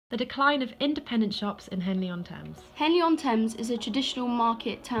The decline of independent shops in Henley-on-Thames. Henley-on-Thames is a traditional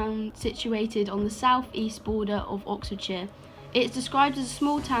market town situated on the south-east border of Oxfordshire. It is described as a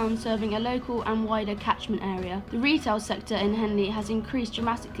small town serving a local and wider catchment area. The retail sector in Henley has increased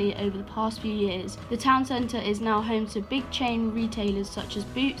dramatically over the past few years. The town centre is now home to big chain retailers such as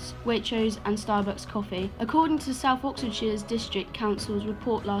Boots, Waitrose and Starbucks Coffee. According to South Oxfordshire's District Council's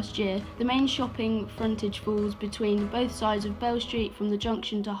report last year, the main shopping frontage falls between both sides of Bell Street from the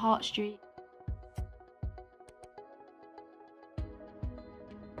junction to Hart Street.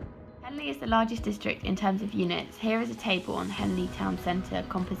 Henley is the largest district in terms of units. Here is a table on Henley town centre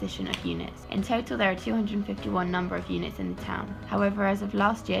composition of units. In total there are 251 number of units in the town. However, as of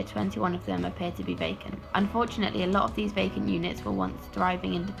last year, 21 of them appear to be vacant. Unfortunately, a lot of these vacant units were once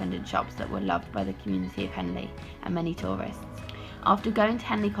thriving independent shops that were loved by the community of Henley and many tourists. After going to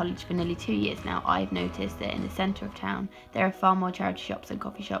Henley College for nearly 2 years now, I've noticed that in the centre of town there are far more charity shops and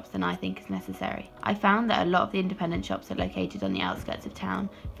coffee shops than I think is necessary. I found that a lot of the independent shops are located on the outskirts of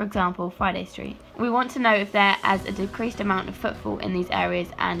town, for example Friday Street. We want to know if there is a decreased amount of footfall in these areas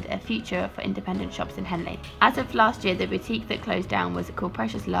and a future for independent shops in Henley. As of last year, the boutique that closed down was called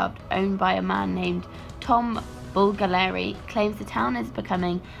Precious Loved, owned by a man named Tom Bulgaleri, claims the town is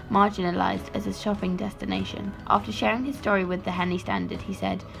becoming marginalised as a shopping destination. After sharing his story with the Henley Standard, he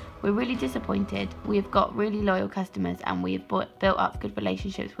said, "We're really disappointed. We have got really loyal customers and we have built up good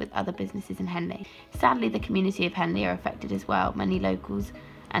relationships with other businesses in Henley. Sadly, the community of Henley are affected as well. Many locals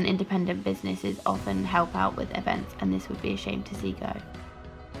and independent businesses often help out with events and this would be a shame to see go."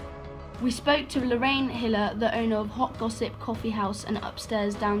 We spoke to Lorraine Hiller, the owner of Hot Gossip Coffee House and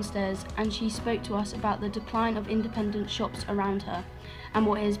Upstairs Downstairs, and she spoke to us about the decline of independent shops around her and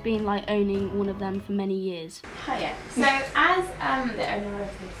what it has been like owning one of them for many years. Hiya. So as the owner of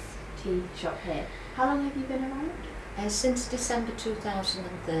this tea shop here, how long have you been around? Since December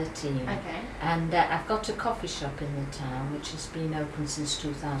 2013. Okay. And I've got a coffee shop in the town which has been open since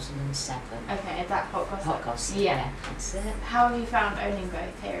 2007. Okay, is that Hot Gossip? Hot Gossip, yeah. That's it. How have you found owning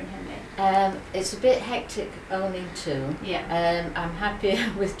both here in Henley? It's a bit hectic owning two. Yeah. I'm happy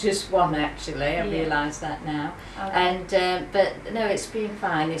with just one actually, I realise that now. Okay. And but no, it's been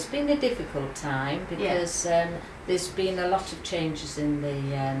fine. It's been a difficult time because there's been a lot of changes in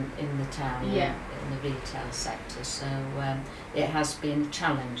the town, in the retail sector, so it has been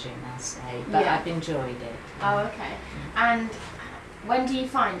challenging, I'll say, but I've enjoyed it. Oh, okay. And when do you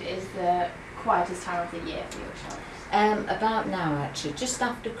find is the quietest time of the year for your shops? About now actually, just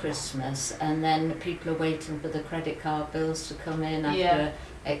after Christmas, and then people are waiting for the credit card bills to come in after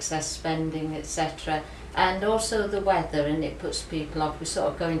excess spending, etc. And also the weather, and it puts people off. We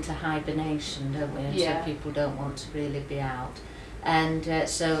sort of go into hibernation, don't we? And so people don't want to really be out. And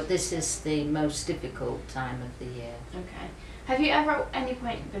so this is the most difficult time of the year. Okay. Have you ever at any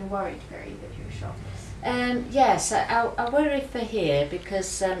point been worried for either of your shops? Yes, I worry for here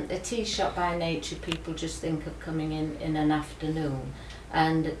because a tea shop by nature, people just think of coming in an afternoon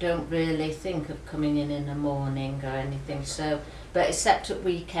and don't really think of coming in the morning or anything. So, but except at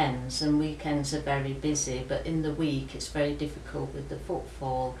weekends, and weekends are very busy, but in the week it's very difficult with the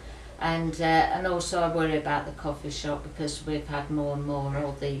footfall. And also I worry about the coffee shop because we've had more and more,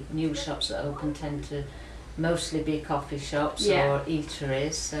 all the new shops that open tend to mostly be coffee shops or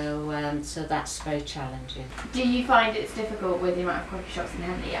eateries, so that's very challenging. Do you find it's difficult with the amount of coffee shops in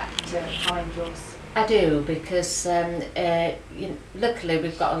Henley to find yours? I do, because luckily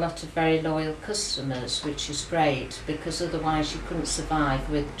we've got a lot of very loyal customers, which is great, because otherwise you couldn't survive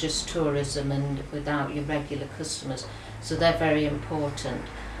with just tourism and without your regular customers, so they're very important.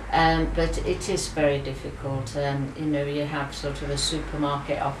 But it is very difficult. You have sort of a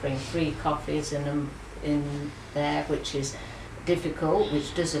supermarket offering free coffees in there, which is difficult,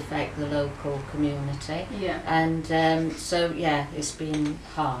 which does affect the local community. Yeah. And so it's been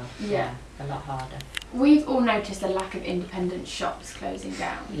hard. Yeah, a lot harder. We've all noticed the lack of independent shops closing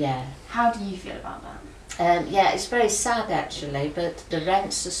down. Yeah. How do you feel about that? It's very sad actually, but the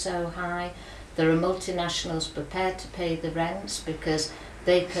rents are so high. There are multinationals prepared to pay the rents because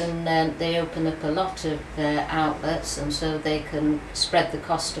they can they open up a lot of outlets, and so they can spread the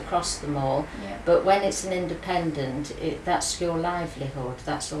cost across them all. But when it's an independent, that's your livelihood,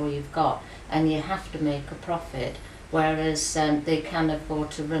 that's all you've got, and you have to make a profit, whereas they can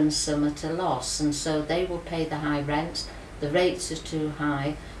afford to run some at a loss, and so they will pay the high rents. The rates are too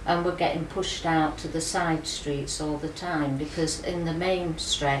high, and we're getting pushed out to the side streets all the time, because in the main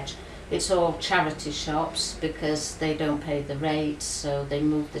stretch it's all charity shops because they don't pay the rates, so they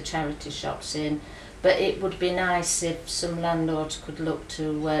move the charity shops in. But it would be nice if some landlords could look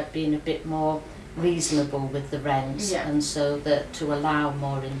to being a bit more reasonable with the rents, Yeah. and so that to allow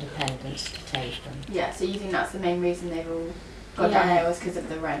more independents to take them. Yeah, so you think that's the main reason they've all gone Yeah. down there was because of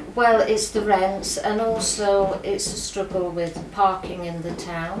the rent? Well, it's the rents, and also it's a struggle with parking in the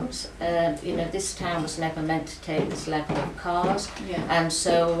towns. You know, this town was never meant to take this level of cars, Yeah. and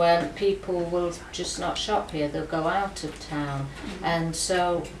so people will just not shop here, they'll go out of town. And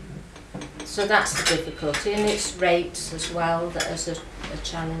so that's the difficulty, and it's rates as well, that is a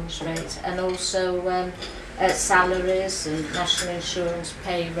challenge, rates, and also salaries and national insurance,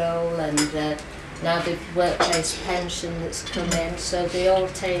 payroll, and now the workplace pension that's come in, so they all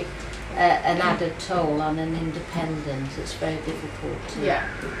take an added toll on an independent. It's very difficult to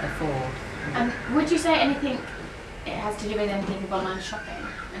afford. And would you say anything, it has to do with anything with online shopping,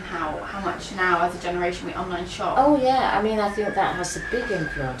 and how much now as a generation we online shop? Oh yeah, I mean, I think that has a big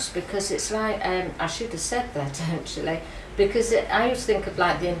influence, because it's like, I should have said that actually, because I always think of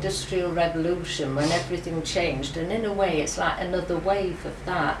like the Industrial Revolution when everything changed, and in a way it's like another wave of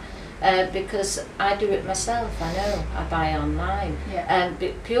that. Because I do it myself, I know, I buy online,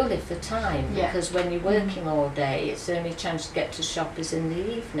 but purely for time, because when you're working all day, it's the only chance to get to shop is in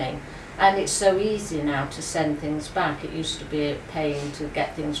the evening. And it's so easy now to send things back. It used to be a pain to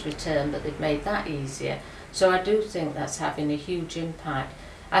get things returned, but they've made that easier. So I do think that's having a huge impact.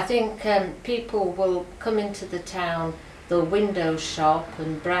 I think people will come into the town, they'll window shop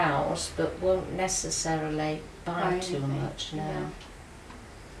and browse, but won't necessarily buy too much now. Yeah.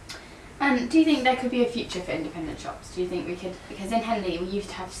 And do you think there could be a future for independent shops? Do you think we could, because in Henley we used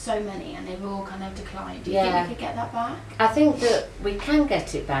to have so many and they've all kind of declined. Do you think we could get that back? I think that we can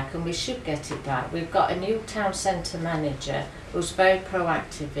get it back, and we should get it back. We've got a new town centre manager who's very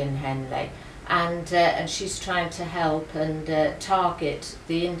proactive in Henley, and she's trying to help and target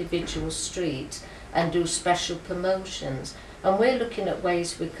the individual street and do special promotions. And we're looking at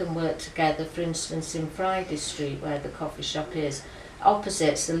ways we can work together, for instance in Friday Street where the coffee shop is.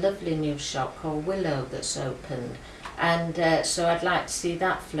 Opposite's a lovely new shop called Willow that's opened, and so I'd like to see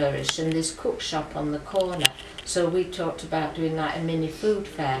that flourish, and there's cook shop on the corner, so we talked about doing like a mini food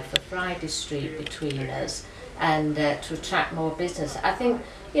fair for Friday Street between us, and to attract more business. I think,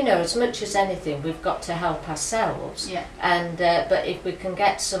 you know, as much as anything we've got to help ourselves, and but if we can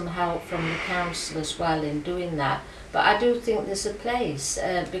get some help from the council as well in doing that. But I do think there's a place,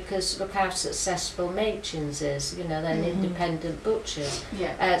 because look how successful Machin's is, you know, they're an independent butchers.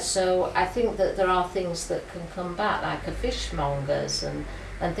 So I think that there are things that can come back, like a fishmongers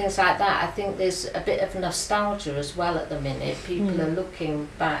and things like that. I think there's a bit of nostalgia as well at the minute. People are looking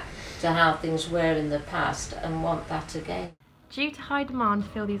back to how things were in the past and want that again. Due to high demand to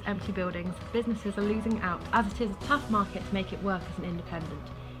fill these empty buildings, businesses are losing out, as it is a tough market to make it work as an independent.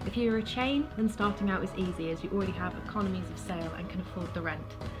 If you're a chain, then starting out is easy as you already have economies of scale and can afford the rent.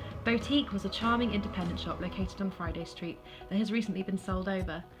 Boutique was a charming independent shop located on Friday Street that has recently been sold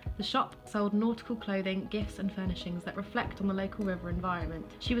over. The shop sold nautical clothing, gifts and furnishings that reflect on the local river environment.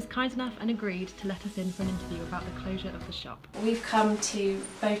 She was kind enough and agreed to let us in for an interview about the closure of the shop. We've come to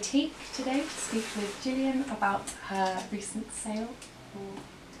Boutique today to speak with Gillian about her recent sale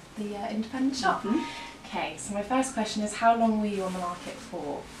for the independent shop. Okay, so my first question is, how long were you on the market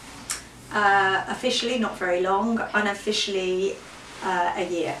for? Officially not very long, unofficially a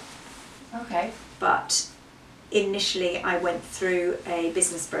year. Okay. But initially I went through a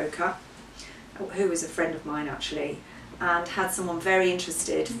business broker who was a friend of mine actually, and had someone very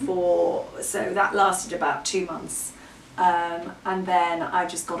interested so that lasted about 2 months, and then I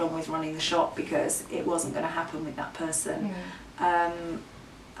just got on with running the shop because it wasn't going to happen with that person.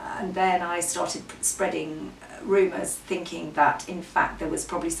 And then I started spreading rumours, thinking that in fact there was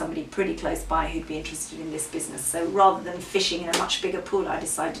probably somebody pretty close by who'd be interested in this business. So rather than fishing in a much bigger pool, I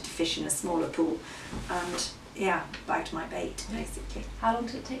decided to fish in a smaller pool, and yeah, bagged my bait basically. How long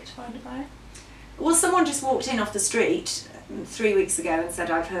did it take to find a buyer? Well, someone just walked in off the street 3 weeks ago and said,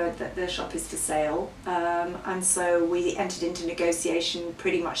 I've heard that the shop is for sale, and so we entered into negotiation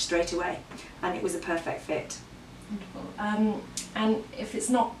pretty much straight away, and it was a perfect fit. Wonderful. And if it's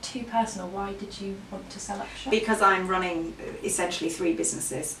not too personal, why did you want to sell up shop? Because I'm running essentially 3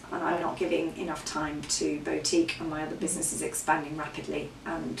 businesses, and I'm not giving enough time to Boutique, and my other business is expanding rapidly.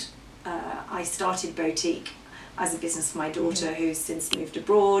 And I started Boutique as a business for my daughter, who's since moved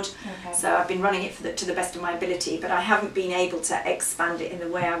abroad. So I've been running it to the best of my ability, but I haven't been able to expand it in the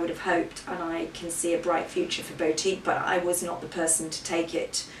way I would have hoped, and I can see a bright future for Boutique, but I was not the person to take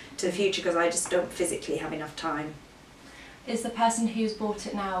it to the future because I just don't physically have enough time. Is the person who's bought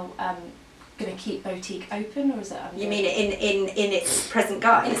it now going to keep boutique open, or is it under... You mean in its present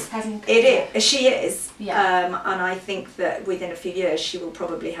guise? In its present... It is. She is. Yeah. And I think that within a few years she will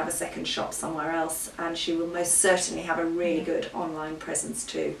probably have a second shop somewhere else, and she will most certainly have a really good online presence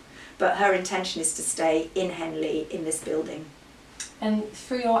too. But her intention is to stay in Henley in this building. And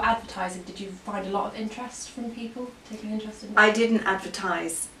through your advertising, did you find a lot of interest from people taking interest in it? I didn't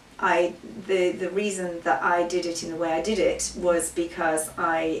advertise. The reason that I did it in the way I did it was because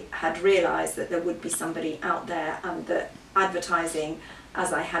I had realised that there would be somebody out there, and that advertising,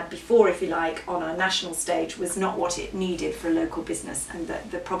 as I had before, if you like, on a national stage was not what it needed for a local business, and that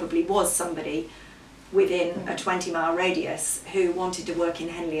there probably was somebody within a 20-mile radius who wanted to work in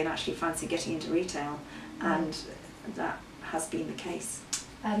Henley and actually fancy getting into retail, and that has been the case.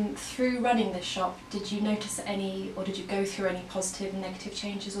 Through running this shop, did you notice any, or did you go through any positive and negative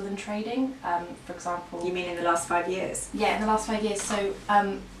changes within trading? For example... You mean in the last 5 years? Yeah, in the last 5 years. So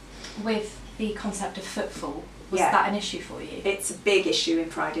with the concept of footfall, was that an issue for you? It's a big issue in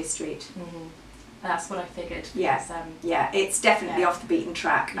Friday Street. That's what I figured. Yeah, Because, it's definitely off the beaten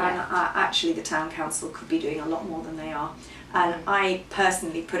track, Yeah. and actually the town council could be doing a lot more than they are. And I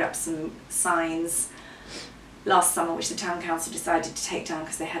personally put up some signs last summer which the town council decided to take down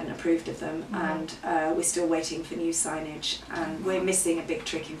because they hadn't approved of them, and we're still waiting for new signage, and we're missing a big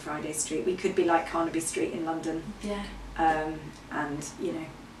trick in Friday Street. We could be like Carnaby Street in London, and you know,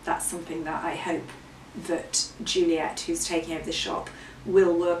 that's something that I hope that Juliet, who's taking over the shop,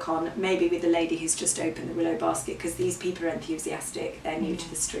 will work on, maybe with the lady who's just opened the Willow Basket, because these people are enthusiastic, they're new to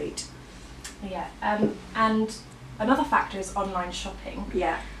the street. Yeah, and another factor is online shopping.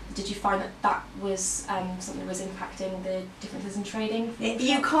 Yeah. Did you find that that was something that was impacting the differences in trading?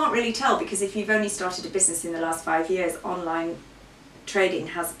 You can't really tell, because if you've only started a business in the last 5 years, online trading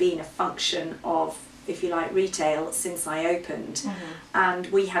has been a function of, if you like, retail since I opened. And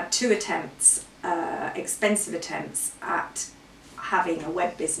we had 2 attempts, expensive attempts at having a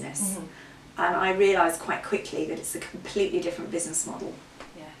web business, and I realised quite quickly that it's a completely different business model.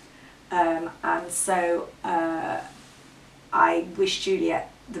 And so I wish Juliet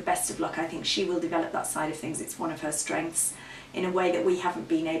the best of luck. I think she will develop that side of things. It's one of her strengths in a way that we haven't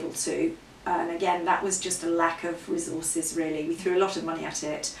been able to. And again, that was just a lack of resources, really. We threw a lot of money at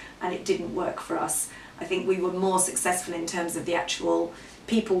it and it didn't work for us. I think we were more successful in terms of the actual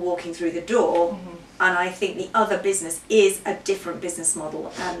people walking through the door, and I think the other business is a different business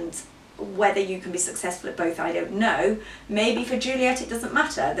model, and whether you can be successful at both, I don't know. Maybe for Juliet it doesn't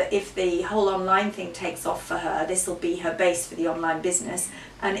matter, that if the whole online thing takes off for her, this will be her base for the online business,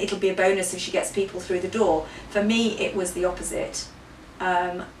 and it'll be a bonus if she gets people through the door. For me it was the opposite,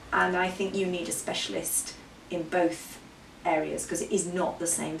 and I think you need a specialist in both areas, because it is not the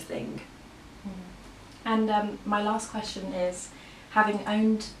same thing. And my last question is, having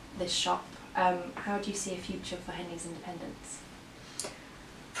owned this shop, how do you see a future for Henley's independence?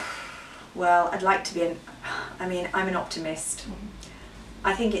 Well, I'd like to be I'm an optimist.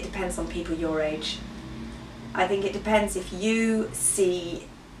 I think it depends on people your age. I think it depends if you see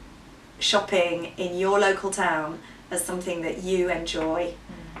shopping in your local town as something that you enjoy,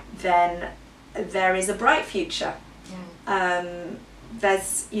 then there is a bright future.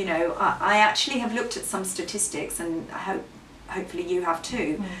 There's, you know, I actually have looked at some statistics, and hopefully you have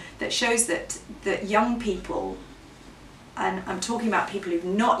too, that shows that young people, and I'm talking about people who've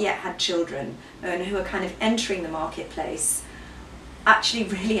not yet had children and who are kind of entering the marketplace, actually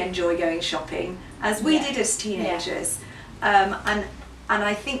really enjoy going shopping, as we did as teenagers. And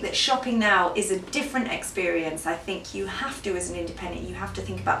I think that shopping now is a different experience. I think you have to, as an independent, you have to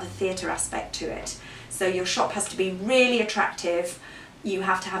think about the theatre aspect to it. So your shop has to be really attractive. You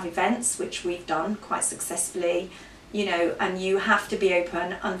have to have events, which we've done quite successfully, you know, and you have to be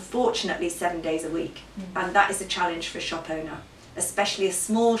open, unfortunately, 7 days a week. And that is a challenge for a shop owner, especially a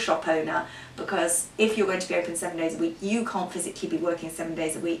small shop owner, because if you're going to be open 7 days a week, you can't physically be working 7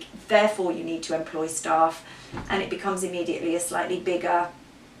 days a week. Therefore, you need to employ staff, and it becomes immediately a slightly bigger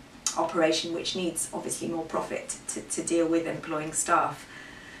operation, which needs obviously more profit to deal with employing staff.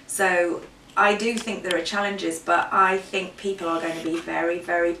 So I do think there are challenges, but I think people are going to be very,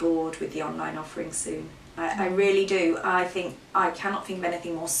 very bored with the online offering soon. I really do. I cannot think of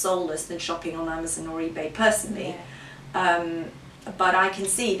anything more soulless than shopping on Amazon or eBay personally. But I can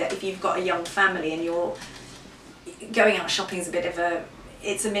see that if you've got a young family and you're going out shopping is a bit of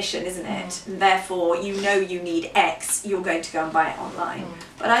it's a mission, isn't it? And therefore, you know you need X, you're going to go and buy it online.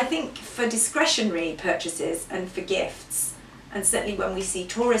 But I think for discretionary purchases and for gifts, and certainly when we see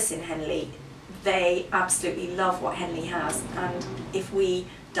tourists in Henley, they absolutely love what Henley has. And if we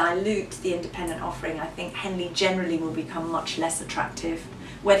dilute the independent offering, I think Henley generally will become much less attractive.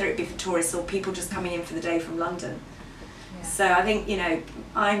 whether it be for tourists or people just coming in for the day from London. Yeah. So I think, you know,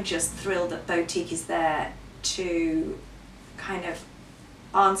 I'm just thrilled that Boutique is there to kind of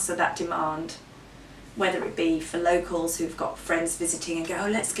answer that demand, whether it be for locals who've got friends visiting and go, oh,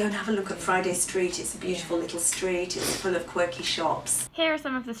 let's go and have a look at Friday Street, it's a beautiful little street, it's full of quirky shops. Here are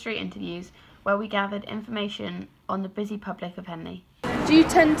some of the street interviews where we gathered information on the busy public of Henley. Do you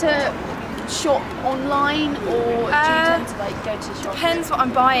tend to shop online, or do you tend to like go to shop? Depends what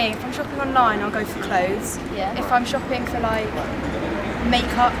I'm buying. If I'm shopping online, I'll go for clothes. Yeah. If I'm shopping for like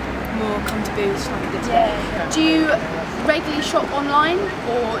makeup, more come to Boots, like I did today. Yeah. Do you regularly shop online,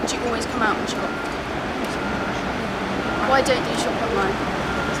 or do you always come out and shop? Why don't you shop online?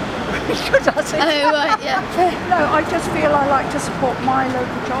 Because I think Oh right, yeah. no, I just feel I like to support my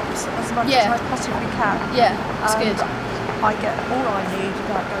local shops as much Yeah. as I possibly can. Yeah, that's And good. I get all I need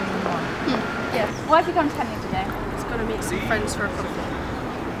without going online. Yeah. Why have you come to Henley today? Just gonna meet some friends for a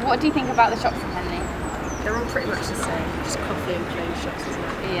coffee. What do you think about the shops in Henley? They're all pretty much the same, just coffee and clothes shops, isn't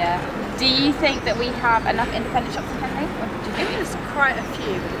it? Yeah. Do you think that we have enough independent shops in Henley? Or do you think There's quite a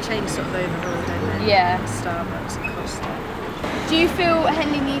few, but the chain's sort of overruled, don't they? Yeah. Starbucks and Costa. Do you feel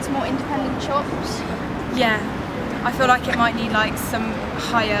Henley needs more independent shops? Yeah. I feel like it might need like some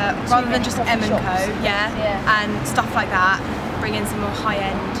higher, rather than many just coffee M&Co, shops. yeah, Yeah. and stuff like that, bring in some more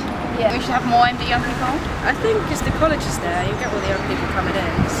high-end. Yeah. We should have more aimed at young people? I think because the college is there, you get all the young people coming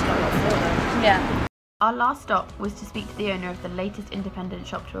in, it's not a lot for them. Yeah. Our last stop was to speak to the owner of the latest independent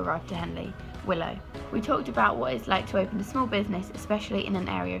shop to arrive to Henley, Willow. We talked about what it's like to open a small business, especially in an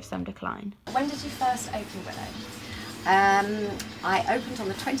area of some decline. When did you first open Willow? I opened on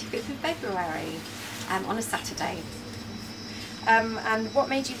the 25th of February on a Saturday. And what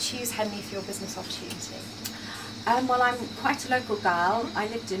made you choose Henley for your business opportunity? Well, I'm quite a local girl. I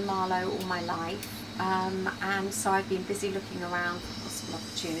lived in Marlow all my life, and so I've been busy looking around for possible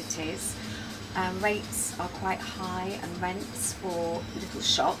opportunities. Rates are quite high and rents for little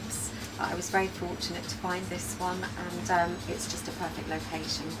shops. I was very fortunate to find this one, and it's just a perfect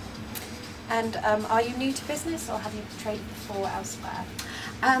location. And are you new to business, or have you traded before elsewhere?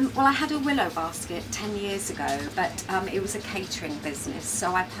 Well, I had a willow basket 10 years ago, but it was a catering business,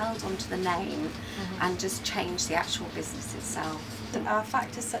 so I've held on to the name and just changed the actual business itself. Are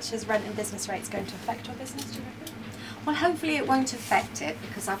factors such as rent and business rates going to affect your business, do you reckon? Well, hopefully it won't affect it,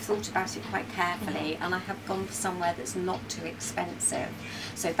 because I've thought about it quite carefully, and I have gone for somewhere that's not too expensive.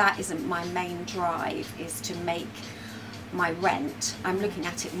 So that isn't my main drive, is to make my rent. I'm looking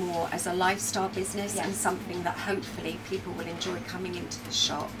at it more as a lifestyle business and something that hopefully people will enjoy coming into the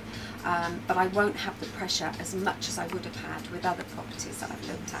shop. But I won't have the pressure as much as I would have had with other properties that I've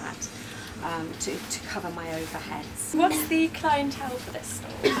looked at to cover my overheads. What's the clientele for this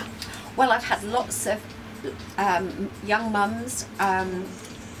store? Well, I've had lots of young mums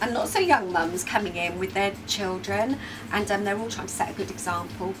and not so young mums coming in with their children, and they're all trying to set a good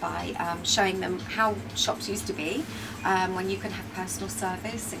example by showing them how shops used to be, when you can have personal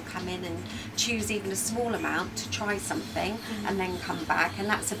service and come in and choose even a small amount to try something and then come back, and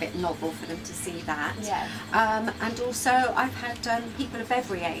that's a bit novel for them to see that. Yeah. And also I've had people of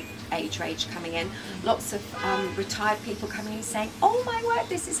every age range coming in, lots of retired people coming in saying, oh my word,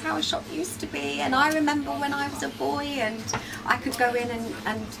 this is how a shop used to be, and I remember when I was a boy and I could go in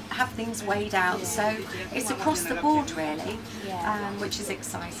and have things weighed out. So it's across the board really, which is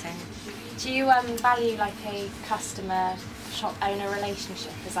exciting. Do you value like a customer shop owner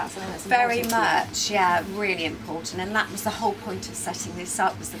relationship? Is that something that's Very important much, yeah, really important, and that was the whole point of setting this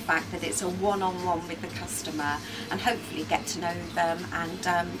up, was the fact that it's a one-on-one with the customer, and hopefully get to know them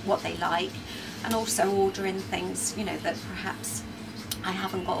and what they like, and also ordering things, you know, that perhaps I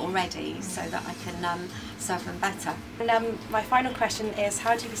haven't got already, so that I can serve them better. And my final question is,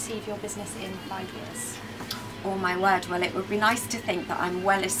 how do you perceive your business in 5 years? Oh my word, well, it would be nice to think that I'm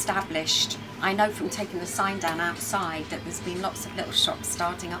well established. I know from taking the sign down outside that there's been lots of little shops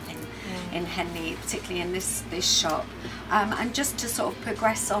starting up in Henley, particularly in this shop, and just to sort of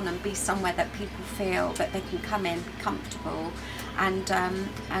progress on and be somewhere that people feel that they can come in, be comfortable, and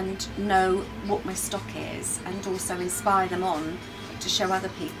know what my stock is, and also inspire them on to show other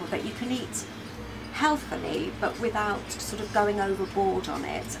people that you can eat healthily but without sort of going overboard on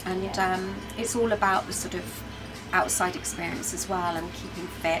it, and it's all about the sort of outside experience as well, and keeping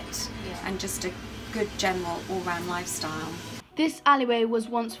fit and just a good general all-round lifestyle. This alleyway was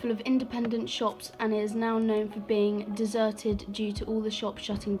once full of independent shops and is now known for being deserted due to all the shops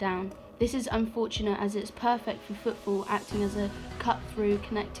shutting down. This is unfortunate, as it's perfect for footfall, acting as a cut-through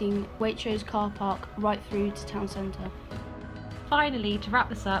connecting Waitrose car park right through to town centre. Finally, to wrap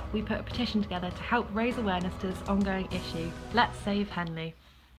this up, we put a petition together to help raise awareness to this ongoing issue. Let's save Henley.